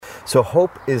So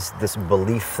hope is this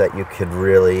belief that you could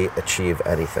really achieve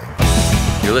anything.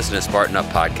 You're listening to Spartan Up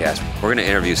Podcast. We're going to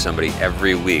interview somebody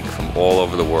every week from all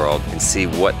over the world and see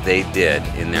what they did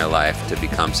in their life to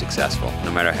become successful,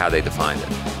 no matter how they defined it.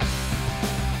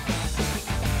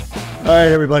 All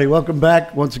right, everybody, welcome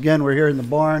back. Once again, we're here in the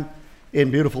barn in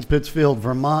beautiful Pittsfield,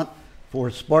 Vermont for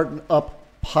Spartan Up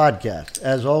Podcast.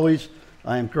 As always,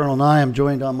 I am Colonel Nye. I'm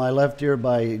joined on my left here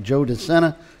by Joe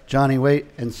DeSena, Johnny Waite,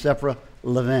 and Sephra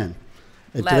Levin.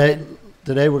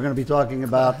 Today we're going to be talking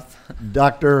about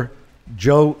Dr.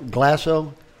 Joe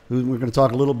Galasso, who we're going to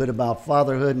talk a little bit about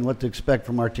fatherhood and what to expect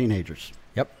from our teenagers.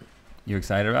 Yep. You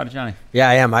excited about it, Johnny? Yeah,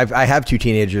 I am. I have two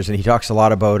teenagers, and he talks a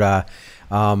lot about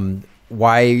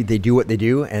why they do what they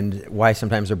do and why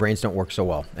sometimes their brains don't work so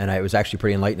well. And it was actually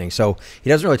pretty enlightening. So he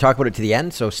doesn't really talk about it to the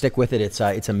end, so stick with it.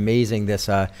 It's amazing. This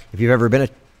if you've ever been a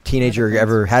teenager, or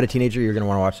ever had a teenager, you're going to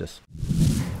want to watch this.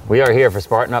 We are here for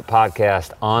Spartan Up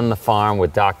Podcast on the farm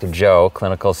with Dr. Joe,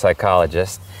 clinical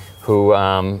psychologist, who,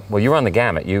 well, you run the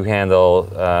gamut. You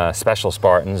handle special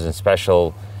Spartans and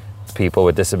special people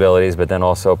with disabilities, but then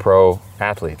also pro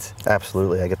athletes.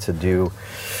 Absolutely. I get to do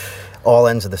all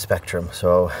ends of the spectrum.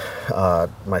 So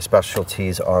my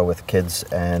specialties are with kids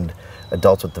and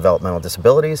adults with developmental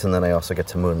disabilities, and then I also get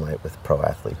to moonlight with pro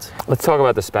athletes. Let's talk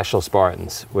about the special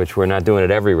Spartans, which we're not doing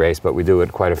at every race, but we do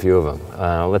at quite a few of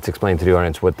them. Let's explain to the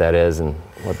audience what that is and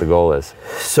what the goal is.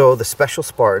 So the special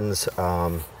Spartans,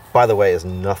 by the way, is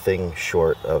nothing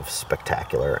short of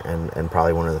spectacular, and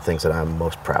probably one of the things that I'm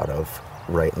most proud of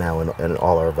right now in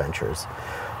all our ventures.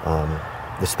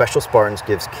 The Special Spartans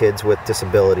gives kids with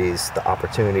disabilities the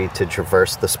opportunity to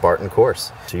traverse the Spartan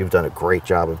course. So you've done a great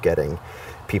job of getting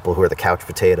people who are the couch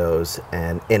potatoes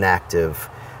and inactive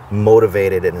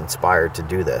motivated and inspired to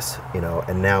do this,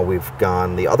 and now we've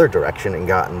gone the other direction and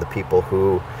gotten the people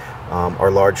who are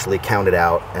largely counted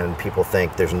out, and people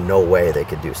think there's no way they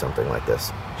could do something like this.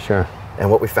 Sure.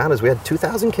 And what we found is we had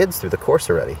 2,000 kids through the course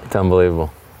already. It's unbelievable.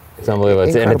 It's unbelievable.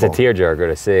 And it's a tearjerker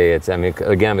to see.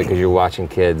 Again, because you're watching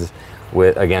kids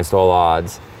against all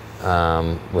odds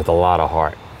with a lot of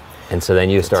heart. And so then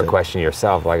you start questioning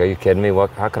yourself, like, are you kidding me?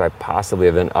 How could I possibly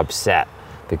have been upset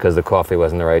because the coffee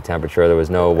wasn't the right temperature, there was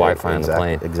no Wi-Fi on the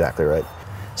plane? Exactly right.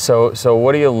 So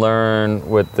what do you learn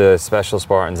with the Special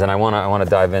Spartans? And I want to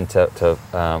dive into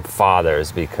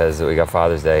fathers, because we got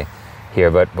Father's Day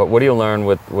here. But what do you learn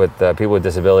with people with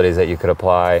disabilities that you could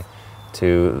apply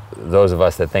to those of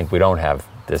us that think we don't have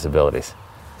disabilities?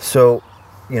 So,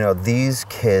 these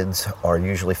kids are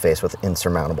usually faced with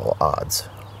insurmountable odds,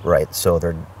 right? So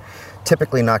they're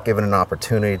typically not given an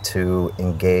opportunity to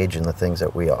engage in the things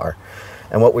that we are.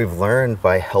 And what we've learned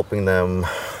by helping them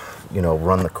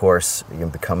run the course,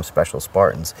 become Special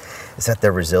Spartans, is that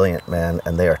they're resilient, man,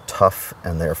 and they are tough,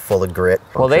 and they're full of grit.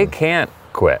 Well, they can't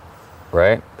quit,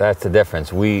 right? That's the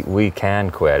difference. We can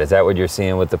quit. Is that what you're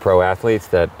seeing with the pro athletes,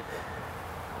 that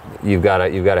you've got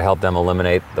to help them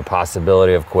eliminate the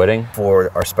possibility of quitting?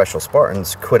 For our Special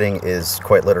Spartans, quitting is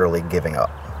quite literally giving up.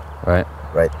 Right.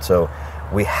 So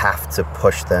we have to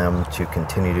push them to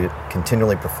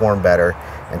continually perform better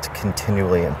and to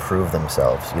continually improve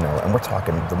themselves, and we're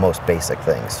talking the most basic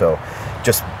things. So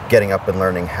just getting up and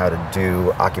learning how to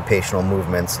do occupational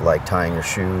movements like tying your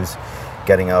shoes,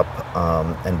 getting up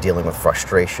and dealing with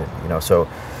frustration, So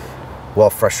while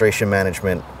frustration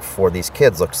management for these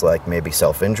kids looks like maybe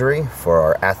self-injury, for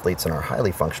our athletes and our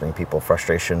highly functioning people,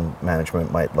 frustration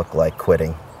management might look like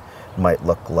quitting, might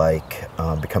look like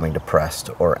becoming depressed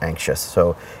or anxious.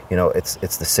 So,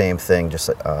 it's the same thing, just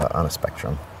on a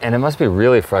spectrum. And it must be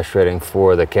really frustrating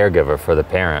for the caregiver, for the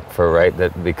parent,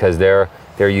 that because they're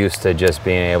used to just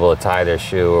being able to tie their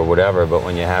shoe or whatever. But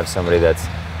when you have somebody that's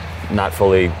not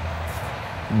fully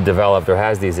developed or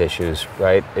has these issues,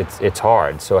 right? It's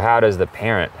hard. So how does the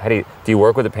parent? Do you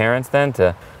work with the parents then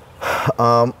to?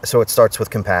 So it starts with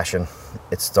compassion.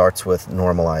 It starts with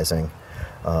normalizing.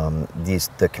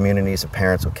 The communities of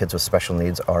parents with kids with special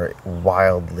needs are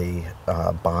wildly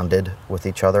bonded with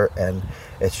each other, and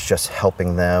it's just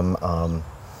helping them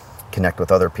connect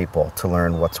with other people to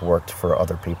learn what's worked for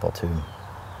other people too.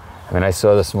 I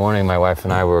saw this morning, my wife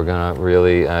and I were going to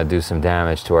really do some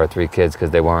damage to our 3 kids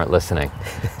because they weren't listening.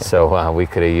 So we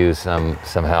could have used some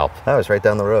help. I was right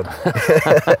down the road.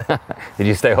 Did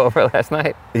you stay over last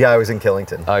night? Yeah, I was in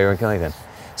Killington. Oh, you were in Killington.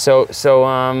 So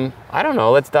I don't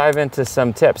know, let's dive into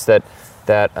some tips that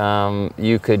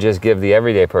you could just give the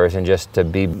everyday person just to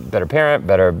be better parent,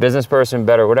 better business person,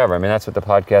 better whatever. That's what the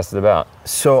podcast is about.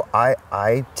 So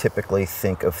I typically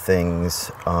think of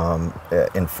things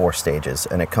in 4 stages,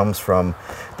 and it comes from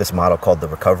this model called the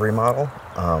recovery model,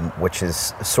 which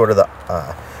is sort of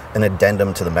an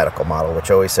addendum to the medical model,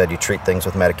 which always said you treat things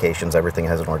with medications, everything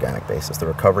has an organic basis. The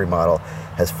recovery model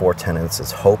has 4 tenets: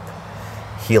 is hope,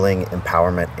 healing,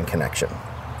 empowerment, and connection.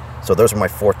 So those are my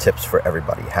 4 tips for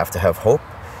everybody. You have to have hope.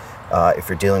 If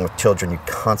you're dealing with children, you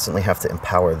constantly have to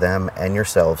empower them and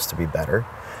yourselves to be better.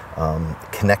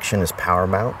 Connection is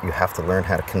paramount. You have to learn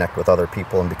how to connect with other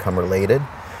people and become related.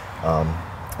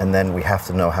 And then we have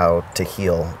to know how to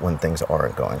heal when things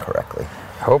aren't going correctly.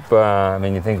 Hope, I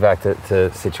mean, you think back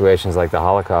to situations like the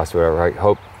Holocaust, where, right?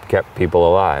 Hope kept people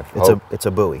alive. It's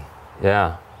a buoy.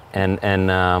 Yeah.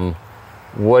 And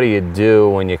what do you do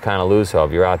when you kind of lose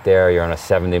hope? You're out there, you're on a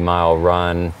 70-mile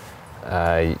run,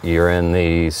 you're in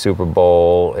the Super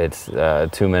Bowl, it's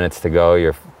 2 minutes to go,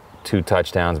 you're 2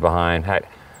 touchdowns behind.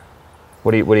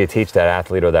 What do you teach that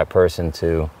athlete or that person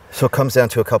to? So it comes down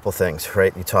to a couple things,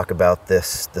 right? You talk about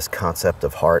this concept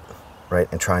of heart, right?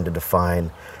 And trying to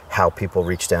define how people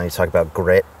reach down. You talk about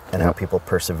grit and how people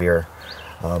persevere.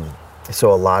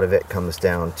 So a lot of it comes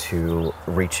down to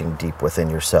reaching deep within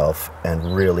yourself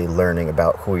and really learning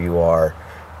about who you are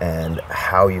and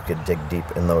how you could dig deep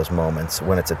in those moments.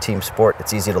 When it's a team sport,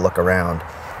 it's easy to look around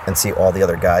and see all the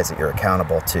other guys that you're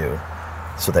accountable to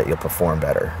so that you'll perform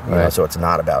better. You know, so it's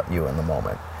not about you in the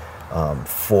moment.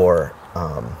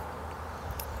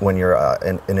 When you're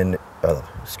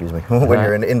when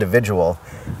you're an individual,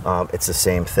 it's the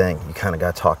same thing. You kind of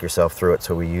got to talk yourself through it.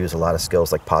 So we use a lot of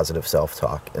skills like positive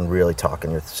self-talk and really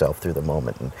talking yourself through the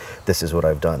moment. And this is what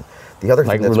I've done. The other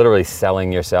thing, like literally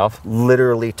selling yourself?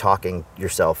 Literally talking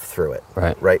yourself through it,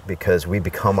 right? Because we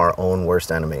become our own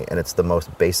worst enemy, and it's the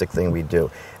most basic thing we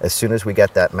do. As soon as we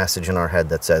get that message in our head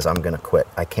that says, I'm going to quit,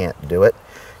 I can't do it,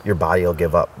 your body will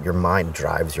give up. Your mind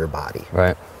drives your body.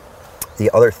 Right.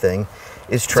 The other thing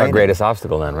is training. It's our greatest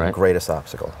obstacle then, right? Greatest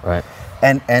obstacle. Right.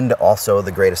 And also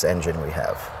the greatest engine we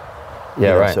have.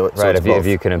 Yeah, right. So if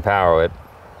you can empower it.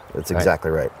 That's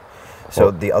exactly right. So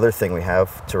the other thing we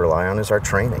have to rely on is our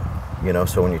training.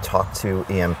 So when you talk to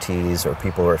EMTs or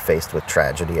people who are faced with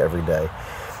tragedy every day,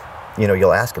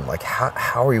 you'll ask them, like,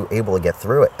 how are you able to get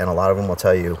through it? And a lot of them will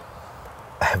tell you,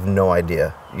 I have no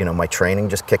idea. My training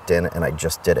just kicked in and I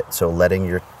just did it. So letting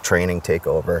your training take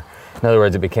over. In other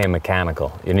words, it became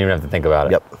mechanical. You didn't even have to think about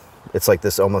it. Yep. It's like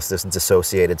almost this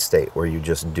dissociated state where you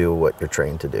just do what you're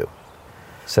trained to do.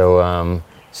 So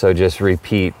just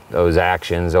repeat those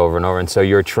actions over and over. And so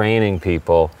you're training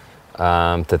people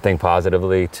to think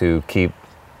positively, to keep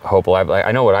hope alive. Like,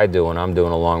 I know what I do when I'm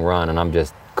doing a long run and I'm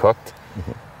just cooked.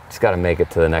 Just got to make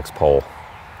it to the next pole.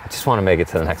 I just want to make it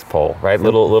to the next pole, right?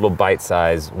 Little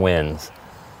bite-sized wins.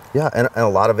 Yeah, and a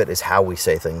lot of it is how we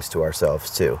say things to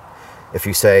ourselves too. If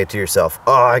you say to yourself,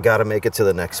 "Oh, I got to make it to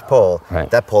the next pole,"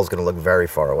 that pole's going to look very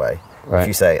far away. Right. If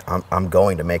you say, "I'm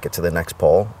going to make it to the next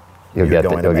pole," you're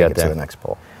going to make it to the next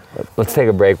pole. Let's take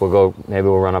a break. Maybe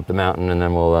we'll run up the mountain and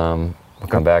then we'll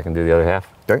come back and do the other half.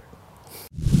 Great.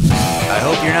 I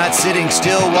hope you're not sitting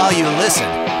still while you listen.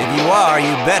 If you are,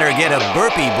 you better get a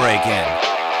burpee break in.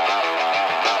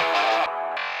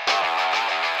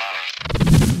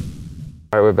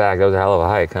 All right, we're back. That was a hell of a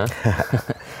hike, huh?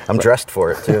 I'm dressed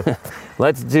for it too.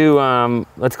 Let's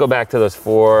go back to those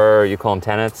 4, you call them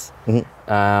tenets,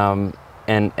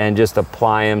 and just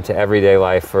apply them to everyday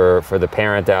life for the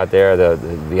parent out there,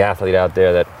 the athlete out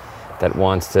there that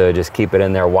wants to just keep it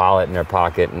in their wallet, in their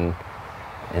pocket, and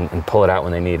pull it out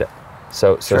when they need it.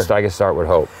 So I can start with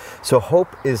hope. So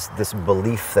hope is this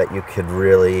belief that you could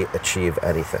really achieve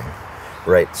anything,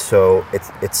 right? So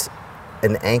it's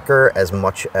an anchor as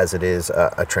much as it is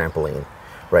a trampoline,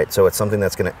 right? So it's something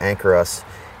that's going to anchor us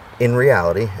in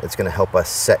reality. It's going to help us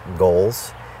set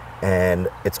goals, and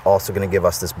it's also going to give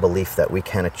us this belief that we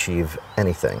can achieve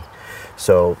anything.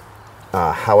 So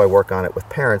how I work on it with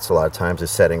parents a lot of times is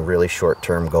setting really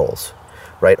short-term goals,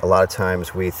 right? A lot of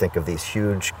times we think of these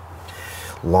huge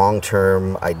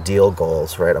long-term ideal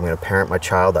goals, right? I'm going to parent my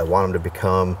child. I want him to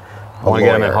become a lawyer. I want to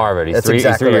get him in Harvard. He's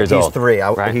 3 years old. He's 3.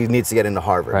 Right? He needs to get into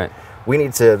Harvard. Right. We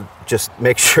need to just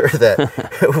make sure that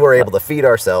we're able to feed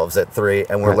ourselves at 3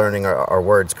 and we're learning our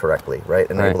words correctly, right?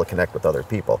 And able to connect with other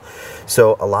people.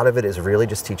 So a lot of it is really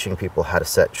just teaching people how to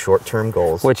set short-term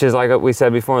goals. Which is like what we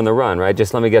said before in the run, right?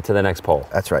 Just let me get to the next pole.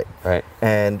 That's right. Right.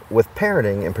 And with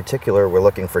parenting in particular, we're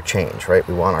looking for change, right?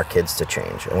 We want our kids to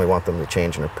change, and we want them to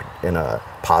change in a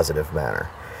positive manner.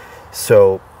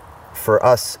 So for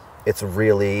us, it's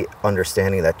really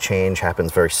understanding that change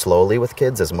happens very slowly with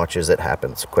kids as much as it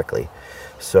happens quickly.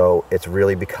 So it's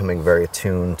really becoming very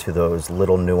attuned to those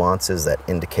little nuances that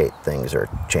indicate things are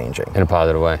changing. In a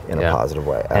positive way. In a positive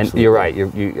way, absolutely. And you're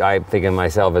right. I'm thinking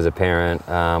myself as a parent,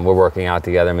 we're working out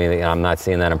together. I mean, I'm not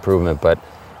seeing that improvement, but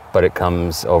it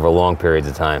comes over long periods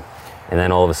of time. and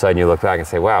then all of a sudden you look back and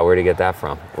say, wow, where'd he get that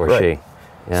from, or Right. she?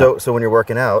 Yeah. So when you're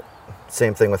working out,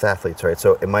 same thing with athletes, right?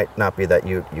 So it might not be that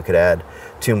you could add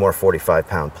 2 more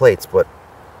 45-pound plates, but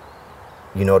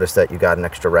you notice that you got an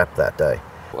extra rep that day.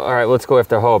 All right, let's go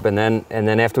after hope, and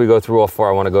then after we go through all 4,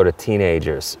 I want to go to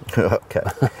teenagers. Okay.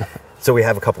 So we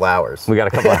have a couple hours. We got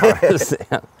a couple hours.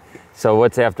 Yeah. So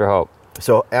what's after hope?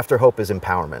 So after hope is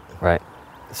empowerment. Right.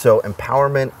 So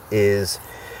empowerment is,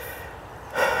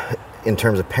 in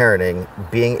terms of parenting,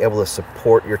 being able to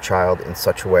support your child in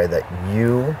such a way that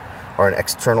you are an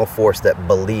external force that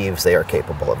believes they are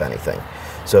capable of anything.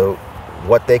 So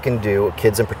what they can do,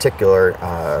 kids in particular,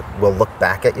 will look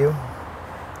back at you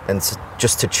and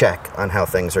just to check on how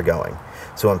things are going.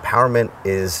 So empowerment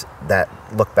is that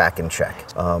look back and check.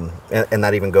 And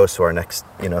that even goes to our next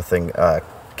thing,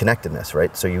 connectedness,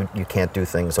 right? So you can't do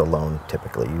things alone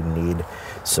typically. You need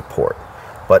support.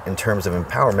 But in terms of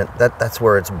empowerment, that's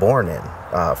where it's born in.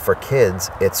 For kids,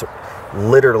 it's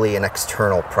literally an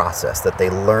external process that they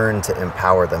learn to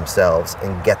empower themselves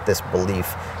and get this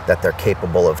belief that they're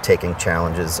capable of taking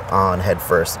challenges on head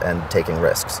first and taking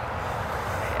risks.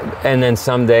 And then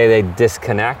someday they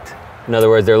disconnect. In other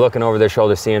words, they're looking over their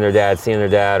shoulder, seeing their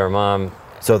dad or mom.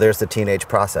 So there's the teenage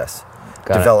process.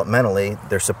 Got it. Developmentally,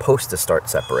 they're supposed to start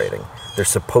separating. They're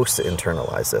supposed to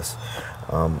internalize this.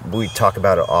 We talk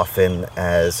about it often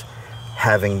as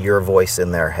having your voice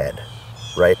in their head,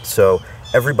 right? So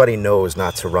everybody knows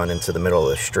not to run into the middle of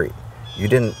the street. You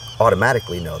didn't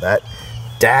automatically know that.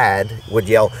 Dad would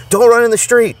yell, "Don't run in the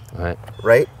street,"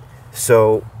 right?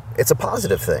 So it's a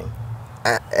positive thing.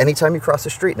 Anytime you cross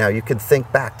the street now, you can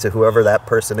think back to whoever that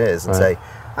person is and say,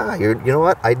 you know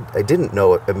what? I didn't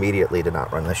know immediately to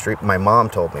not run the street. My mom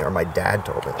told me, or my dad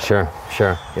told me that. Sure.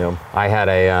 You know, I had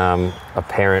a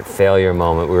parent failure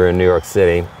moment. We were in New York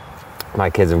City.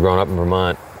 My kids have grown up in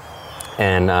Vermont,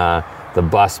 and the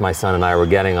bus my son and I were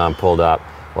getting on pulled up.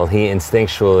 Well, he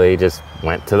instinctually just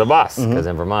went to the bus because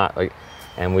in Vermont,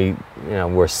 and we,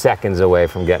 we're seconds away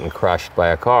from getting crushed by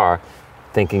a car.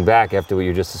 Thinking back after what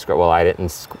you just described, well, I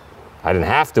didn't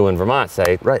have to in Vermont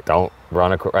say, don't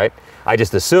run right. I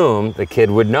just assumed the kid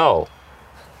would know.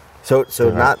 So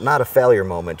not a failure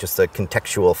moment, just a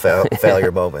contextual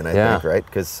failure moment, I think, right?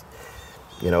 Because,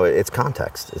 it's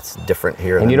context. It's different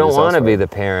here. And you don't want to be the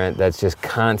parent that's just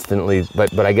constantly,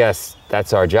 but I guess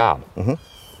that's our job,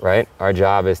 right? Our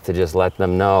job is to just let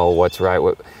them know what's right,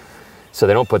 so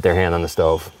they don't put their hand on the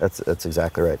stove. That's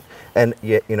exactly right. And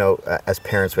as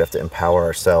parents, we have to empower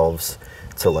ourselves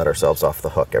to let ourselves off the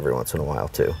hook every once in a while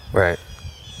too. Right.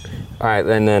 All right,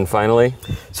 and then finally?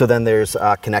 So then there's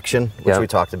connection, which we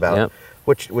talked about,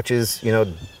 which is,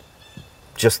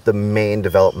 just the main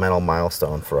developmental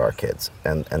milestone for our kids.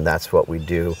 And that's what we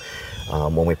do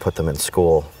when we put them in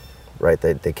school, right?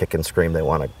 They kick and scream, they don't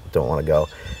want to go.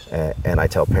 And I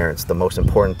tell parents, the most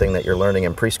important thing that you're learning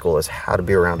in preschool is how to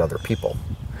be around other people.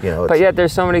 But yet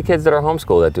there's so many kids that are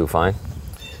homeschooled that do fine.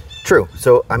 True.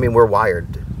 So, we're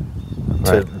wired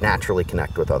to naturally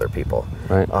connect with other people.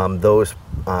 Right. Those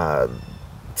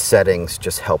settings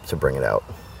just help to bring it out.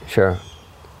 Sure.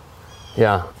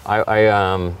 Yeah.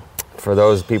 I for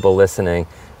those people listening,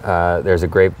 there's a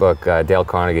great book, Dale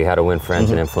Carnegie, How to Win Friends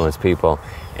and Influence People.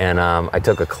 And I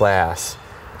took a class.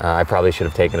 I probably should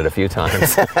have taken it a few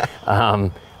times.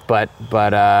 But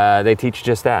they teach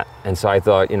just that. And so I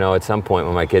thought, at some point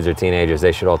when my kids are teenagers,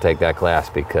 they should all take that class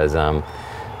because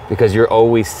you're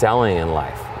always selling in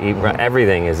life.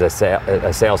 Everything is a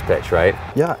sales pitch, right?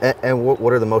 Yeah, and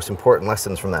what are the most important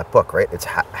lessons from that book, right? It's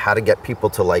how to get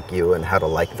people to like you and how to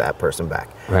like that person back.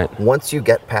 Right. Once you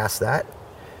get past that,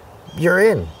 you're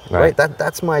in, right?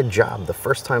 That's my job. The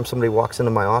first time somebody walks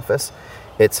into my office,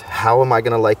 it's how am I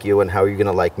going to like you and how are you going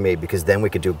to like me? Because then we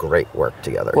could do great work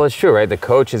together. Well, it's true, right? The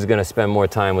coach is going to spend more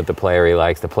time with the player he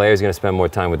likes. The player is going to spend more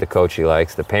time with the coach he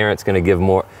likes. The parent's going to give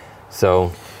more.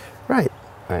 So, right.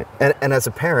 And as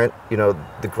a parent,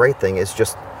 the great thing is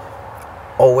just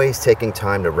always taking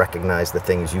time to recognize the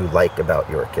things you like about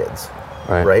your kids,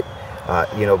 right?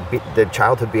 The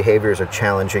childhood behaviors are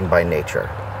challenging by nature.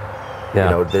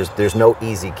 Yeah. There's no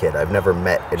easy kid. I've never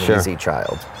met an easy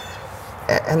child.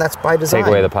 And that's by design. Take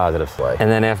away the positives.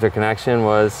 And then after connection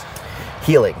was?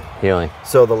 Healing.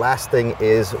 So the last thing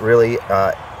is really,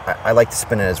 I like to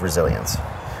spin it as resilience.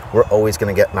 We're always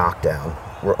going to get knocked down.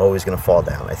 We're always going to fall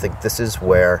down. I think this is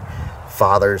where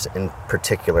fathers in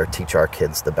particular teach our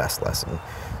kids the best lesson.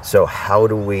 So how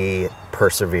do we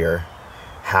persevere?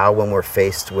 How, when we're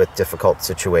faced with difficult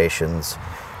situations,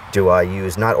 do I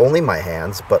use not only my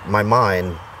hands, but my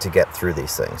mind to get through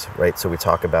these things, right? So we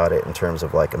talk about it in terms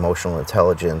of like emotional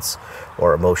intelligence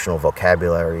or emotional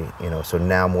vocabulary, so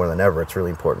now more than ever, it's really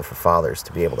important for fathers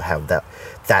to be able to have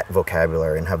that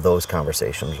vocabulary and have those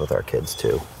conversations with our kids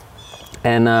too.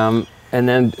 And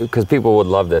then, because people would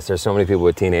love this, there's so many people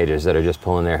with teenagers that are just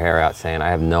pulling their hair out saying, I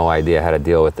have no idea how to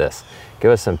deal with this.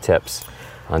 Give us some tips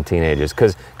on teenagers,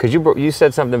 because you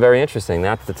said something very interesting.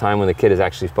 That's the time when the kid is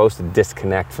actually supposed to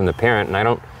disconnect from the parent, and I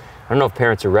don't know if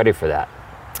parents are ready for that.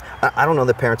 I don't know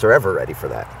that parents are ever ready for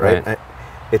that, right?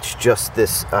 It's just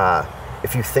this,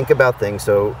 if you think about things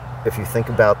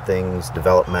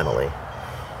developmentally,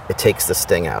 it takes the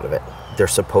sting out of it. They're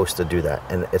supposed to do that,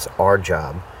 and it's our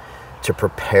job to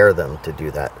prepare them to do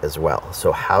that as well.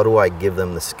 So how do I give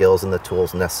them the skills and the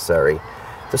tools necessary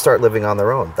to start living on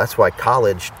their own? That's why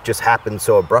college just happened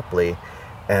so abruptly,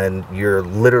 and you're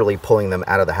literally pulling them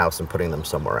out of the house and putting them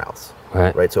somewhere else.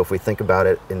 Right. So if we think about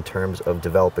it in terms of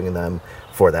developing them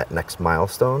for that next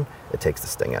milestone, it takes the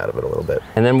sting out of it a little bit.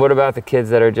 And then what about the kids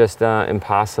that are just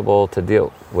impossible to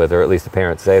deal with, or at least the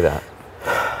parents say that?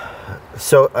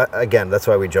 So again, that's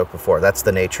why we joked before. That's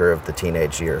the nature of the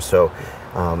teenage years. So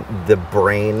the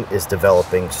brain is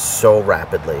developing so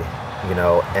rapidly,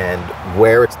 and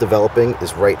where it's developing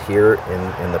is right here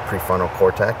in the prefrontal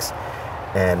cortex.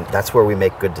 And that's where we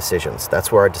make good decisions.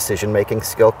 That's where our decision-making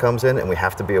skill comes in, and we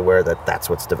have to be aware that that's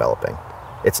what's developing.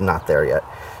 It's not there yet.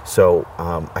 So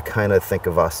I kind of think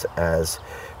of us as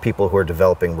people who are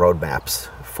developing roadmaps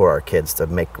for our kids to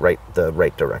make the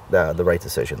right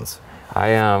decisions.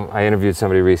 I interviewed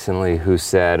somebody recently who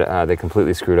said they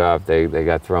completely screwed up. They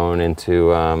got thrown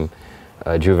into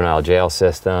a juvenile jail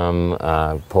system,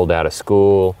 pulled out of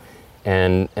school,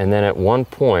 and then at one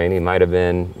point, he might have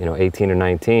been 18 or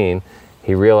 19,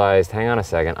 he realized, hang on a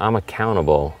second, I'm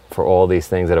accountable for all these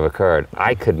things that have occurred.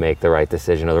 I could make the right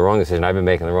decision or the wrong decision. I've been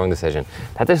making the wrong decision.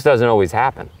 That just doesn't always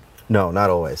happen. No,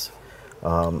 not always.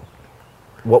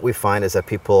 What we find is that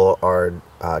people are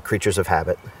creatures of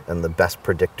habit, and the best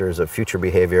predictors of future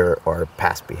behavior are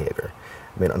past behavior.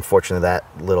 I mean, unfortunately, that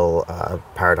little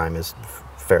paradigm is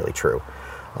fairly true.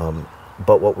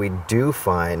 But what we do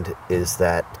find is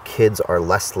that kids are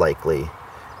less likely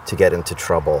to get into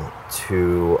trouble,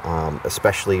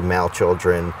 especially male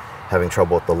children having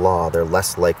trouble with the law. They're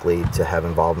less likely to have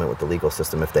involvement with the legal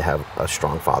system if they have a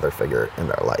strong father figure in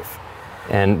their life.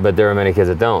 But there are many kids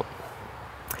that don't.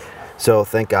 So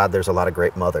thank God there's a lot of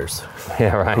great mothers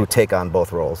who take on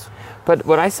both roles. But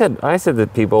what I said to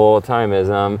people all the time is,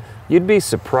 you'd be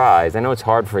surprised. I know it's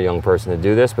hard for a young person to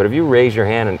do this, but if you raise your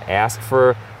hand and ask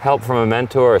for help from a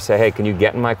mentor or say, hey, can you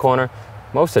get in my corner?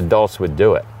 Most adults would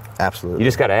do it. Absolutely. You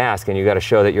just got to ask, and you got to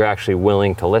show that you're actually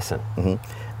willing to listen.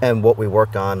 Mm-hmm. And what we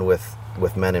work on with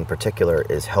men in particular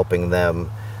is helping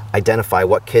them identify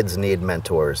what kids need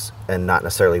mentors and not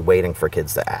necessarily waiting for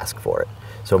kids to ask for it.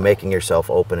 So making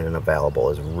yourself open and available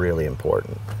is really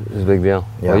important. It's a big deal.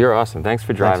 Yeah. Well, you're awesome. Thanks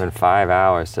for driving 5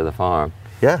 hours to the farm.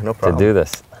 Yeah, no problem. To do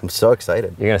this. I'm so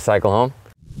excited. You're going to cycle home?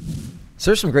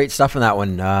 So there's some great stuff in that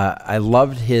one. I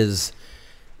loved the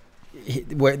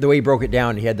way he broke it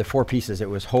down. He had the 4 pieces. It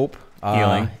was hope,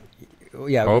 healing,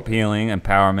 hope, healing,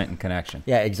 empowerment, and connection.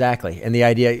 Yeah, exactly. And the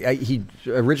idea, he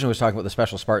originally was talking about the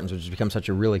Special Spartans, which has become such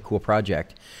a really cool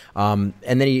project. And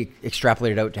then he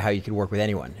extrapolated out to how you could work with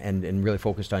anyone and really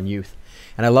focused on youth.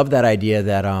 And I love that idea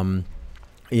that,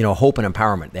 hope and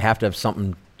empowerment, they have to have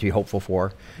something to be hopeful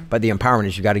for, but the empowerment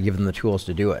is you got to give them the tools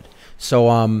to do it.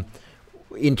 So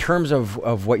in terms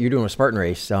of what you're doing with Spartan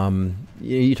Race,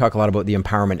 you talk a lot about the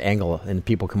empowerment angle, and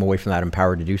people come away from that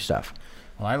empowered to do stuff.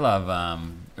 Well, I love,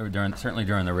 certainly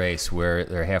during the race where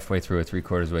they're halfway through or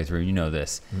 3/4 way through,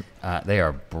 this, they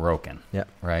are broken,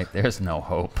 right? There's no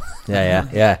hope.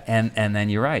 Yeah. And then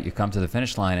you're right, you come to the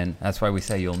finish line, and that's why we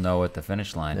say you'll know at the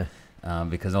finish line,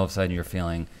 because all of a sudden you're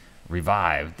feeling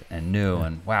revived and new,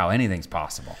 and wow, anything's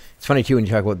possible. It's funny too when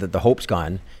you talk about the hope's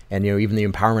gone, and even the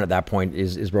empowerment at that point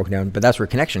is broken down. But that's where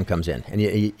connection comes in, and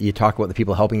you talk about the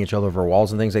people helping each other over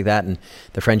walls and things like that, and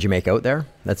the friends you make out there.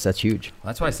 That's huge.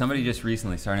 Well, that's why somebody just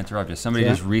recently, sorry to interrupt you,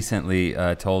 just recently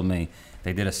told me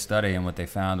they did a study, and what they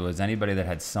found was anybody that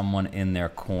had someone in their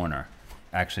corner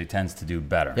actually tends to do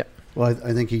better. Yep. Well,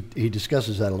 I think he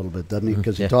discusses that a little bit, doesn't he?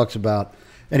 Because he talks about,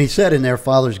 and he said in there,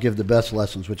 fathers give the best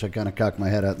lessons, which I kind of cocked my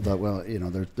head at and thought, well,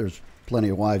 there's plenty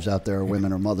of wives out there, or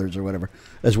women or mothers or whatever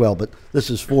as well. But this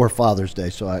is for Father's Day,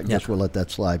 so I guess we'll let that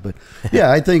slide. But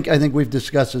I think we've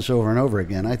discussed this over and over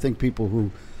again. I think people who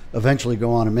eventually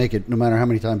go on and make it, no matter how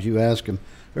many times you ask them,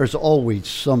 there's always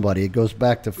somebody. It goes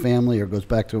back to family, or goes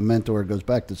back to a mentor, or goes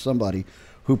back to somebody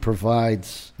who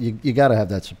provides. You got to have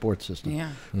that support system. Yeah.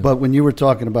 But when you were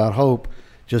talking about hope,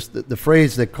 just the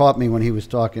phrase that caught me when he was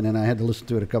talking, and I had to listen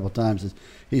to it a couple of times, is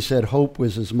he said hope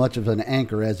was as much of an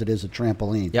anchor as it is a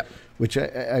trampoline. Yep. Which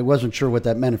I wasn't sure what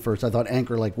that meant at first. I thought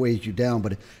anchor like weighs you down,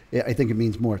 but I think it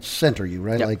means more center you,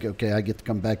 right? Yep. Like, okay, I get to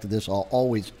come back to this. I'll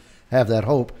always have that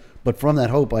hope, but from that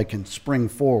hope, I can spring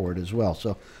forward as well.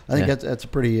 So I think that's a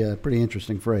pretty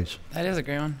interesting phrase. That is a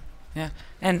great one. Yeah.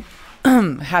 And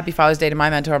happy Father's Day to my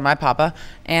mentor, my papa.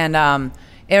 And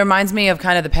it reminds me of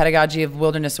kind of the pedagogy of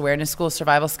wilderness awareness school,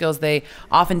 survival skills. They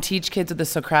often teach kids with the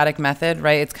Socratic method,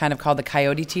 right? It's kind of called the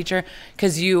coyote teacher,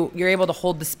 because you're able to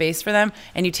hold the space for them,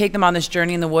 and you take them on this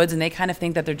journey in the woods, and they kind of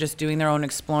think that they're just doing their own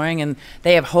exploring, and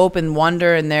they have hope and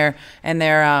wonder, and they're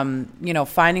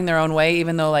finding their own way,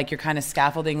 even though like you're kind of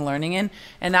scaffolding learning in,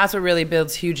 and that's what really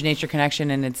builds huge nature connection,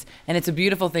 and it's a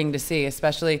beautiful thing to see,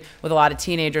 especially with a lot of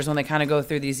teenagers when they kind of go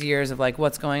through these years of like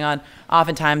what's going on.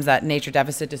 Oftentimes that nature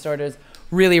deficit disorder is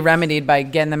really remedied by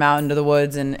getting them out into the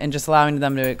woods and just allowing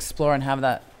them to explore and have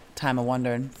that time of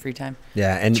wonder and free time.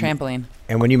 Yeah, and trampoline.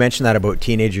 And when you mentioned that about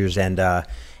teenagers and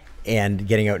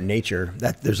getting out in nature,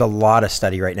 that there's a lot of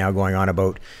study right now going on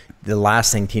about the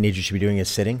last thing teenagers should be doing is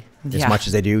sitting as much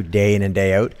as they do day in and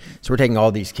day out. So we're taking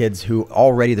all these kids who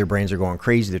already their brains are going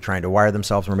crazy. They're trying to wire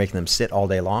themselves, and we're making them sit all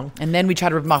day long. And then we try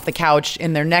to rip them off the couch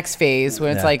in their next phase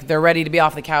when it's like they're ready to be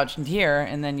off the couch and here,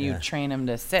 and then you train them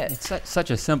to sit. It's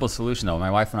such a simple solution, though. My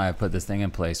wife and I have put this thing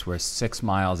in place where 6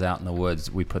 miles out in the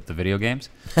woods, we put the video games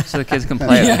so the kids can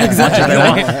play as much as they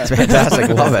want. It's fantastic.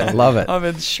 Love it. Love it. Of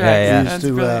its Shrek. Yeah. We used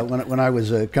to, when I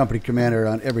was a company commander,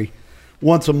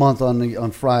 once a month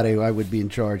on Friday, I would be in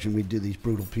charge, and we'd do these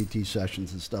brutal PT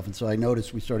sessions and stuff. And so I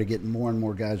noticed we started getting more and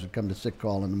more guys would come to sick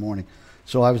call in the morning.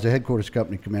 So I was the headquarters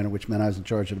company commander, which meant I was in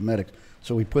charge of the medics.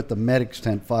 So we put the medics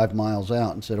tent 5 miles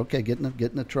out and said, okay, get in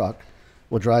the truck.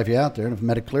 We'll drive you out there, and if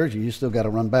medic clears you, you still got to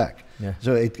run back. Yeah.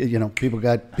 So people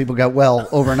got well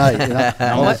overnight.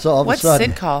 All of a sudden, what's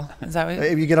sick call? Is that what?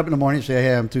 If you get up in the morning and say,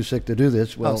 hey, I'm too sick to do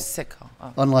this. Well, sick call.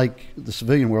 Oh. Unlike the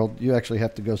civilian world, you actually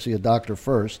have to go see a doctor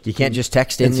first. You can't just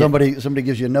text in. And somebody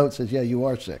gives you a note, says, yeah, you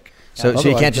are sick. So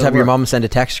you can't just have your mom send a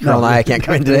text, Colonel, I can't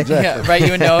come in today. Exactly. Yeah, write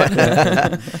you a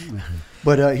note.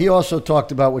 But he also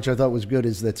talked about, which I thought was good,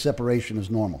 is that separation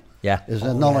is normal. Yeah. Is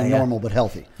not only normal, but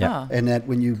healthy. Yeah. And that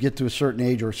when you get to a certain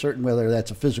age, whether that's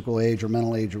a physical age or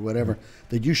mental age or whatever,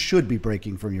 that you should be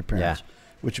breaking from your parents. Yeah.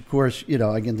 Which, of course,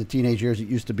 again, the teenage years, it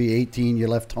used to be 18, you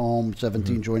left home,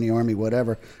 17, join the Army,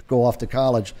 whatever, go off to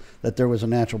college, that there was a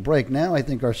natural break. Now I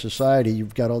think our society,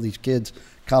 you've got all these kids,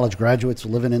 college graduates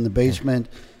living in the basement.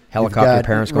 Helicopter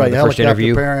parents going to the first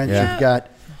interview. Parents,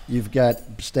 You've got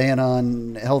staying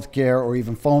on health care or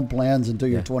even phone plans until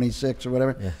you're 26 or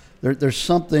whatever. Yeah. There's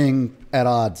something at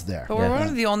odds there. But we're one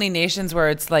of the only nations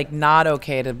where it's like not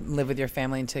okay to live with your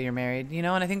family until you're married, and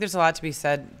I think there's a lot to be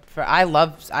said for.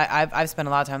 I've spent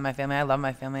a lot of time with my family. I love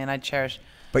my family, and I cherish.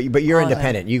 But you're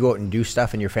independent. You go out and do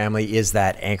stuff, and your family is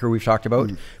that anchor we've talked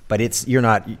about. But you're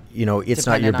not. It's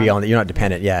not your beyond. You're not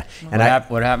dependent. Yeah. And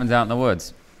what happens out in the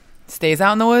woods? Stays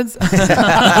out in the woods.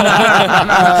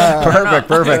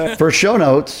 Perfect. For show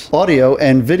notes, audio,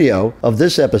 and video of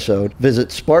this episode, visit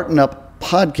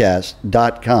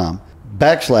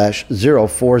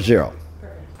SpartanUpPodcast.com/040.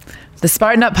 The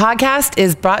Spartan Up Podcast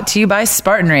is brought to you by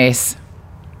Spartan Race.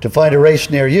 To find a race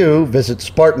near you, visit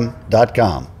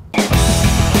Spartan.com.